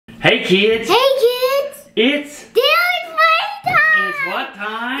Hey kids! Hey kids! It's Daily Playtime! It's what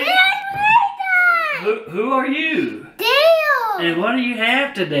time? Daily Playtime! Who are you? Dale! And what do you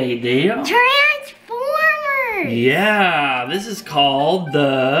have today, Dale? Transformers! Yeah, this is called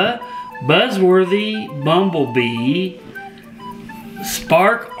the Buzzworthy Bumblebee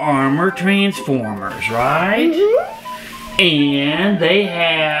Spark Armor Transformers, right? Mm-hmm. And they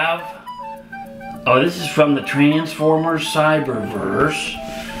have, oh, this is from the Transformers Cyberverse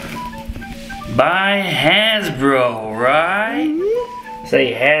by Hasbro, right? Mm-hmm.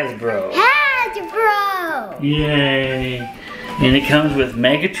 Say Hasbro. Hasbro! Yay. And it comes with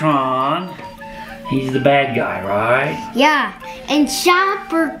Megatron. He's the bad guy, right? Yeah, and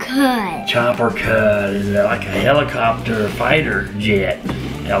Chopper Cut. Chopper Cut is like a helicopter fighter jet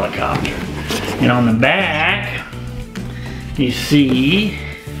helicopter. And on the back, you see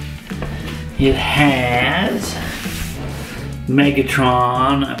it has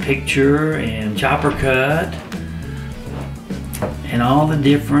Megatron, a picture, and Chopper Cut, and all the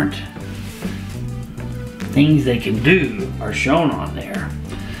different things they can do are shown on there,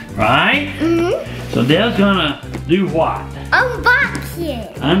 right? Mm-hmm. So Dale's gonna do what? Unbox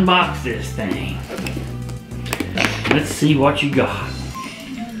it. Unbox this thing. Let's see what you got.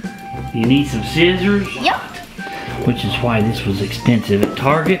 You need some scissors. Yep. Which is why this was expensive. At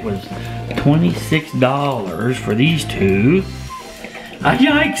Target was $26 for these two. Ah,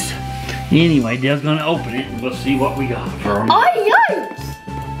 yikes! Anyway, Dale's gonna open it and we'll see what we got for them. Oh,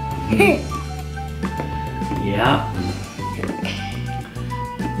 yikes! Yeah.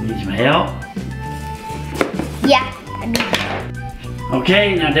 Need some help? Yeah.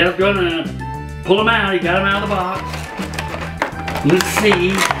 Okay, now Dale's gonna pull them out. He got them out of the box. Let's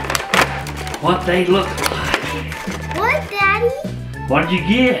see what they look like. What, Daddy? What did you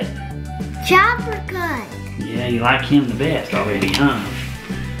get? Chopper Cut. Yeah, you like him the best already, huh?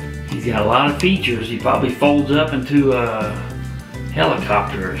 He's got a lot of features. He probably folds up into a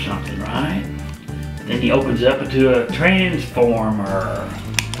helicopter or something, right? Then he opens up into a transformer.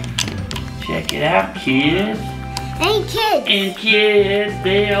 Check it out, kids. Hey, kids. And kids,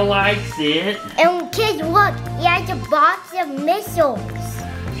 Dale likes it. And kids, look, he has a box of missiles.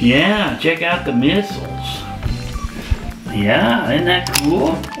 Yeah, check out the missiles. Yeah, isn't that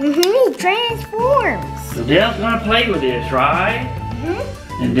cool? Mm-hmm, he transforms. So Dale's gonna play with this, right?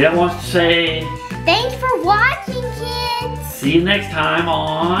 Mm-hmm. And Dale wants to say, Thanks for watching, kids. see you next time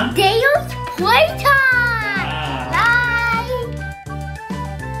on Dale's Playtime.